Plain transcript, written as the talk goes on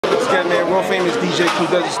famous DJ Q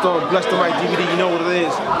Desert Storm, BlessDaMiCDvd, you know what it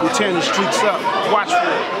is. We're tearing the streets up. Watch for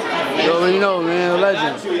it. You already know, man.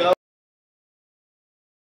 Legend.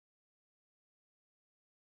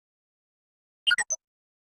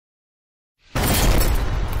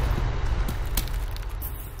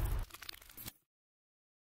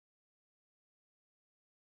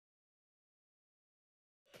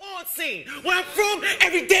 Scene. Where I'm from,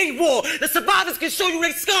 everyday war. The survivors can show you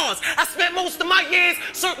their scars. I spent most of my years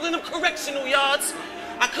circling them correctional yards.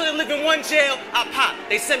 I couldn't live in one jail, I pop.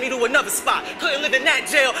 They sent me to another spot. Couldn't live in that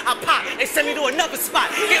jail, I pop. They sent me to another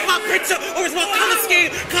spot. Get my picture, or is my color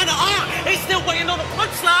scheme kinda odd? They still waiting on the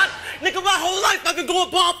punchline. Nigga, my whole life I've been going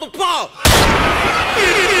bar for bar.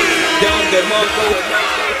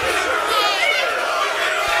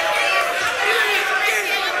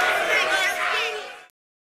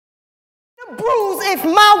 Bruise if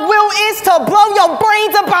my will is to blow your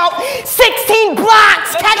brains about 16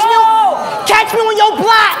 blocks. Catch me on your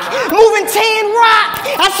block, moving 10 rock.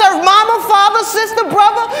 I serve mama, father, sister,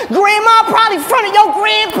 brother, grandma, probably front of your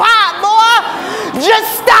grandpa, boy.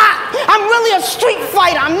 Just stop. I'm really a street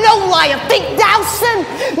fighter. I'm no liar. Think Dowson?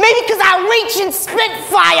 Maybe because I reach and spit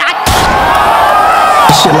fire.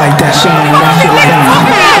 Shit like that, shit like that, shit like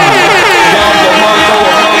that.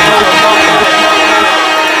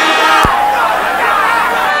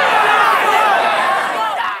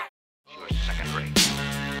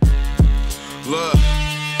 Look,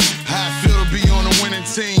 how I feel to be on a winning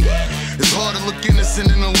team. It's hard to look innocent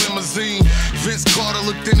in a limousine. Vince Carter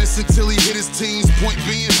looked innocent till he hit his teens. Point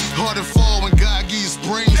being, hard to fall when God gives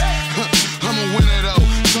springs. I'm a winner though,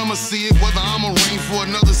 some see it. Whether I'm a reign for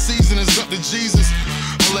another season is up to Jesus.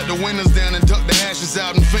 I let the windows down and duck the ashes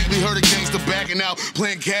out, and faintly heard a gangster backing out,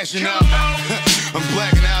 playing cashing out. I'm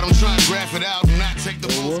blacking out, I'm trying to graph it out and not take the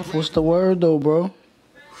most. What's the word though, bro?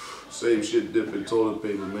 Same shit, different toilet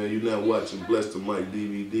paper, man. You're not watching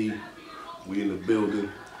BlessDaMiCDvd. We in the building.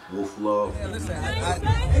 Wolf Love. Yeah, listen,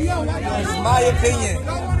 it's my opinion.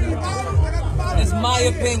 It's my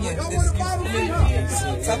opinion. Stop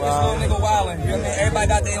this little nigga wildin', you know what I mean? Everybody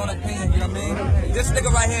got their own opinion, you know what I mean? This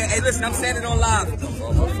nigga right here, hey listen, I'm saying it on live.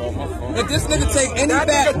 If this nigga take any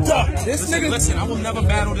battle, this nigga, listen, I will never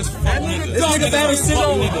battle this fuck nigga. This nigga battle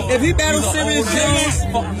serious. If he battles serious Jones,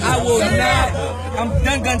 I will not. I'm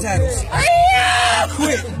done gun titles. I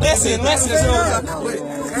quit. Listen. I quit.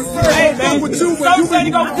 Hey, man, with you, when you said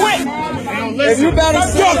you gonna quit. If you battle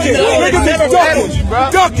serious,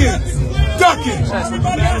 ducking.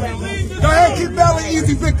 Go ahead, keep battling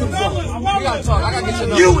easy victims, bro.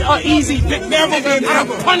 You are easy victim. Never been. I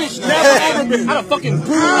done punished. Never ever been. I done fucking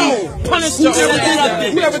brutally punished you. Who ever did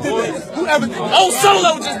that? Who ever did that? Oh,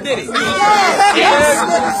 Solo just did it. Yes.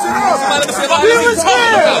 He was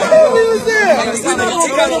there.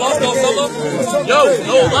 Yo,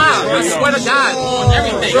 no lie. I swear to God, on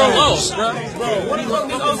everything. I lost.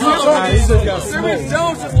 Serious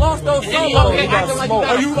Jones just lost those Solo.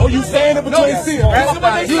 Are you saying it between seals?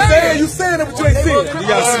 You saying it between seals? You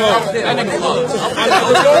got smoke. That nigga lost.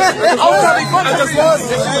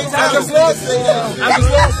 I just lost.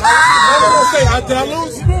 Did I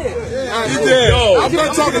lose? You did. Yo, I'm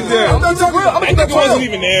not talking there. I'm not talking real. That nigga wasn't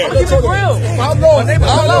even there. I'm keeping it real. I don't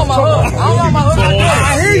know my hood.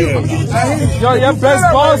 I hear you. Yo, your best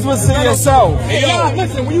bars was to yourself. Hey, yo,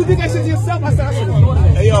 listen, when you did that shit to yourself, I said,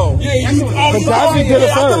 hey, yo. Yeah, you Gaddafi did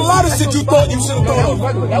it first. A lot of shit you thought you should have done.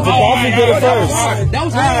 Gaddafi did it first. That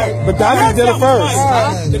was hard. Gaddafi did it first.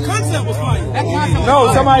 The concept was fire.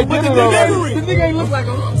 No, somebody did it already. The nigga ain't look like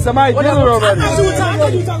him. Somebody did it already. I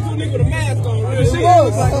thought you were talking to a nigga with a mask on. Real shit.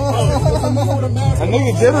 A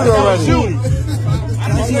nigga did it already.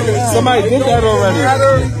 Somebody did that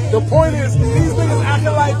already. The point is, these niggas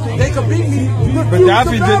acting like they could beat me.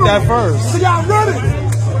 Gaddafi did that first. So y'all running.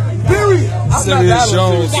 Period. Serious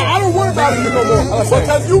Jones. I don't worry about it no more.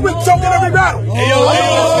 Because you've been choking every battle. Hey, yo, I'm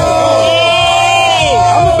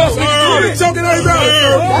the best nigga. You've been choking every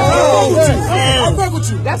battle. I fuck with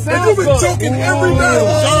you. And you've been choking every battle.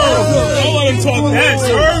 Don't let him talk that,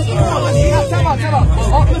 sir. Time out.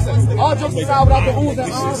 Listen, all jokes aside without the rules and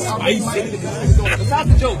besides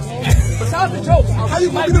the jokes. How you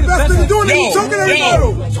gonna be the best nigga doing it? You choking every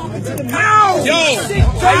battle. How? Yo.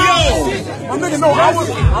 My nigga, no, I was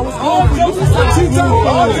on for you.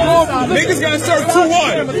 Niggas gotta start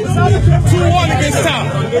 2-1. 2-1 against Tom.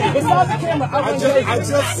 I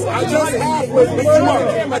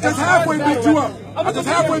just halfway picked you up. I just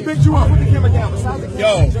halfway picked you up.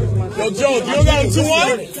 Yo, Joe, you don't got him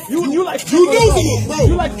 2-1? You losing it, bro.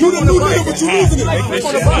 You the new nigga, but you losing it.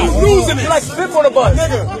 You losing it. You like spit on the bus.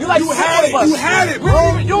 You like spit on the bus. You had it,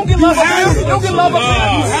 bro. You don't get love up here. You don't get love up here.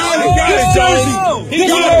 You had it. He got it, Josie.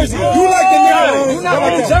 You like the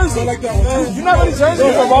Jersey. You're not really Jersey.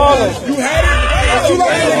 You're from Harlem. You had it?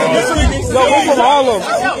 No, we're from Harlem.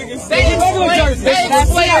 That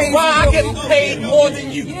explains why I get paid more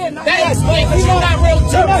than you. That explains that you're not real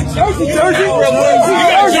Jersey. Jersey.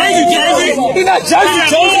 He's not Jersey.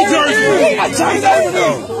 He's not Jersey.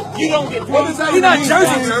 You don't get paid. He's not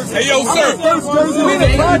Jersey. Hey, yo, sir. We the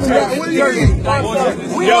project. Jersey.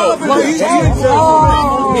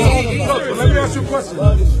 Let me ask you a question.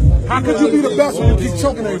 How could you be the best when you keep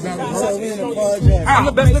choking everybody, bro? I'm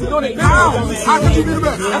the best nigga doing it. How could you be the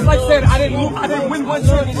best? That's like I said, I didn't win one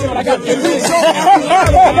championship, but I got 2 rings.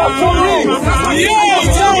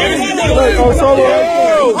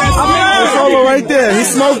 Solo right there. He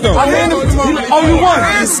smoked him. Only one.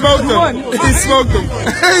 He smoked him. He smoked him.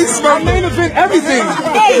 He smoked him. Main event everything.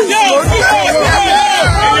 Yo,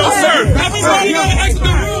 sir. Everybody got to exit the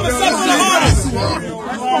room except the hardest.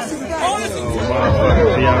 I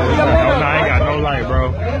ain't got no light,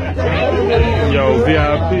 bro. Yo,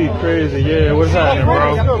 VIP, crazy. Yeah, what's happening,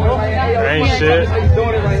 bro? Ain't shit.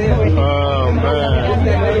 Oh, man.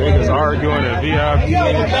 Niggas arguing at VIP.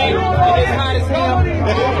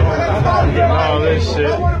 All this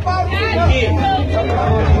shit.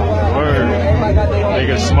 Word.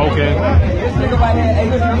 Niggas smoking.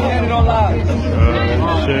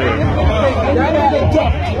 Shit.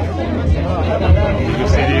 You can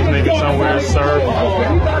see these niggas somewhere surf.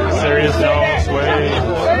 Serious Jones, Sway.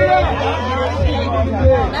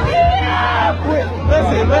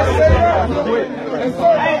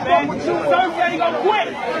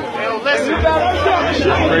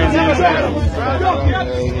 Crazy as hell.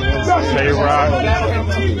 Tay-Rock.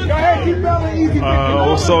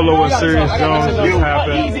 Old Solo and Serious Jones just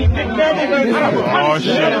happened. Oh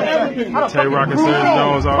shit. Tay-Rock and Serious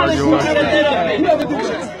Jones arguing.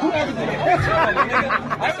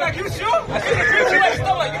 I was like, you sure? I see the picture like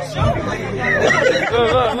stuff like, you sure?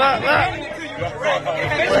 Look.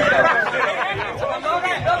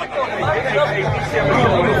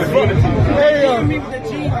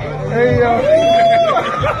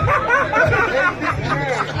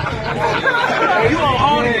 You on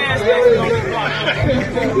all the gas.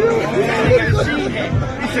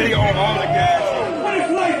 He said he on all the gas. What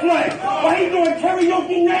is life like? While he doing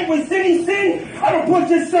karaoke night with City Sin, I done bought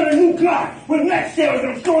this son a new Glock with neck shells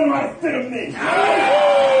and I'm showing him how to fit them in.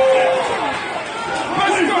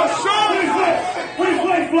 What is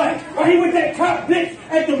life like? While he with that top bitch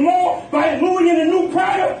at the mall buying Louis and a new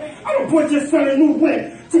Prada, I done bought this son a new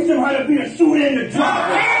whip. Teach him how to be a shooter and a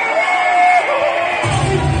driver.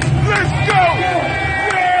 Let's go!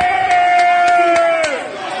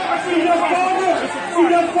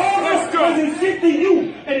 Your father wasn't shit to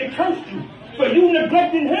you and it cursed you. For you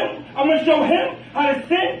neglecting him, I'm gonna show him how to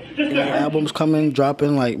sin. Just to albums coming,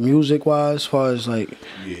 dropping like music wise, as far as like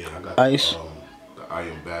I got Ice. The I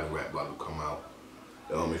Am Battle Rap about to come out.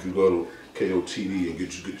 If you go to KOTD and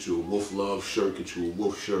get you a Wolf Love shirt, get you a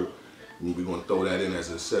Wolf shirt, and we're gonna throw that in as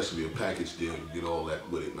an accessory, a package deal. You get all that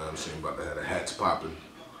with it. You know what I'm saying? About to have the hats popping.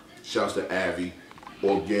 Shouts to Avi,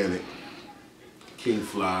 Organic, King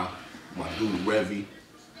Fly, my dude Revy.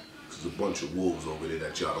 There's a bunch of wolves over there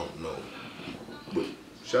that y'all don't know. But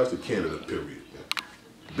shouts to Canada, period. Man.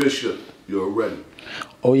 Bishop, you're ready.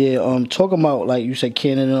 Oh yeah, talking about like you said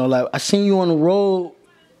Canada and all that. I seen you on the road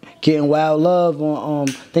getting wild love on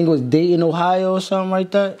I think it was Dayton, Ohio or something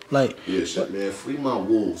like that. Like yeah, shit, man. Free my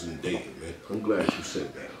wolves in Dayton, man. I'm glad you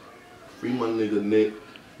said that. Free my nigga Nick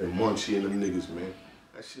and Munchie and them niggas, man.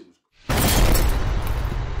 That shit was.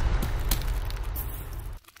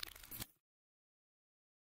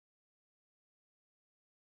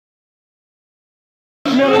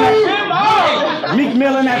 Meek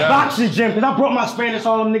Mill in that boxing gym, cause I brought my Spanish,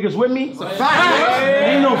 all them niggas with me. It's a fact.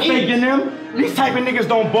 Ain't no faking them. These type of niggas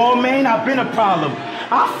don't ball, man. I've been a problem.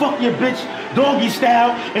 I'll fuck your bitch doggy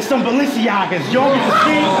style and some Balenciagas. Y'all get the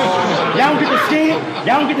scheme? Y'all don't get the scheme?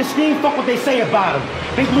 Y'all don't get the scheme? Fuck what they say about him.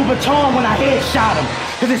 Think Louis Vuitton when I headshot him.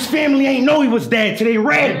 Cause his family ain't know he was dead till they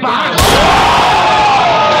read about him.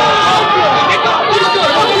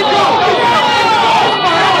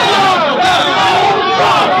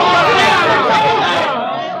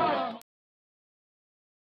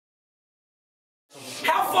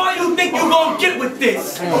 Think you gonna get with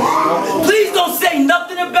this? Please don't say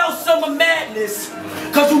nothing about Summer Madness,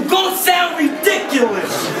 cause you gonna sound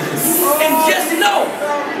ridiculous. And just know,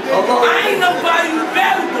 I ain't nobody you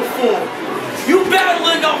battled before. You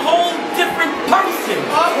battling a whole different person.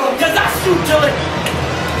 Cause I shoot till it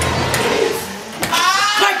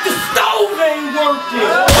like the stove ain't working.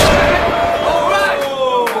 Alright.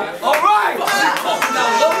 Hold on.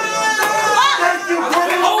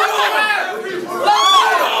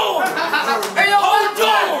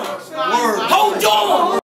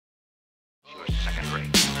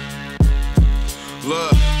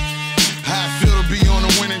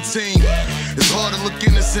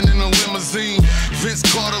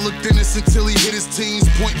 looked innocent till he hit his teens.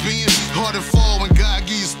 Point being, hard to fall when God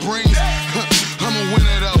gives springs. I'm a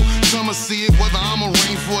winner though, summer see it. Whether I'm a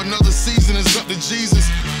rain for another season is up to Jesus.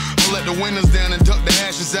 I let the windows down and duck the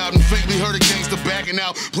ashes out, and faintly heard a gangster backing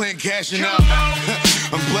out, playing cashing out.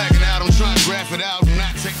 I'm blacking out, I'm trying to graph it out and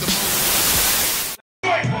not take the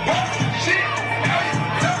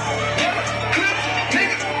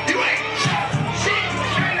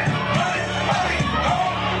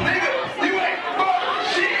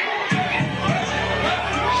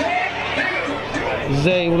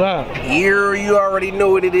Zay, what up? Yeah, you already know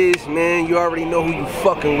what it is, man. You already know who you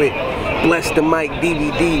fucking with.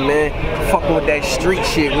 BlessDaMiCDvd, man. Fucking with that street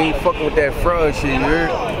shit. We ain't fucking with that fraud shit, you heard?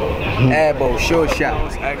 Abo, short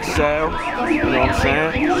shots. XL, you know what I'm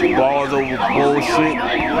saying? Balls over bullshit,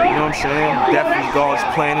 you know what I'm saying? Definitely God's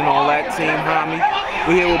plan and all that, team, homie.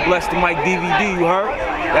 We here with BlessDaMiCDvd, you heard?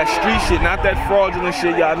 That street shit, not that fraudulent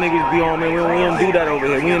shit y'all niggas be on, man. We don't do that over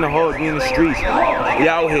here. We in the hood, we in the streets. We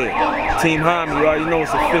out here. Team Homie, you already know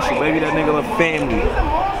it's official. Baby, that nigga love family.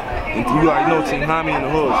 And you already know Team Homie in the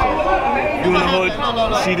hood, so. You in the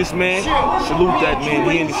hood, see this man, salute that man.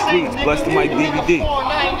 He in the streets. BlessDaMiCDvd.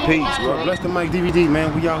 Peace, bro. BlessDaMiCDvd,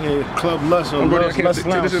 man. We out here, Club Lust or Lust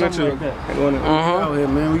Lounge, something like that. Out here,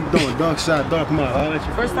 man. We doing Dark Side, Dark Mile. I'll let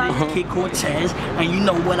you. First time Kid Cortez, and you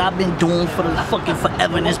know what I've been doing for the fucking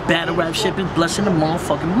forever in this battle rap shit is blessing the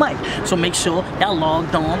motherfucking mic. So make sure y'all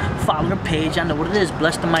logged on, follow the page. I know what it is,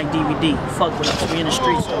 BlessDaMiCDvd. Fuck with us. We in the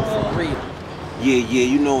streets, so for real. Yeah,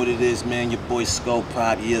 you know what it is, man. Your boy Skull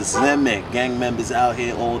Pop, yeah, Zemek. Gang members out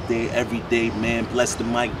here all day, every day, man.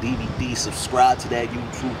 BlessDaMiCDvd. Subscribe to that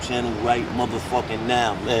YouTube channel right motherfucking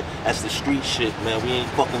now, man. That's the street shit, man. We ain't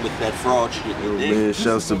fucking with that fraud shit. Yo, man,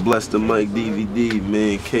 shouts to BlessDaMiCDvd,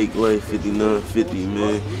 man. Cake Life 5950,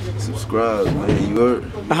 man. Subscribe, man. You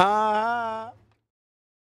heard?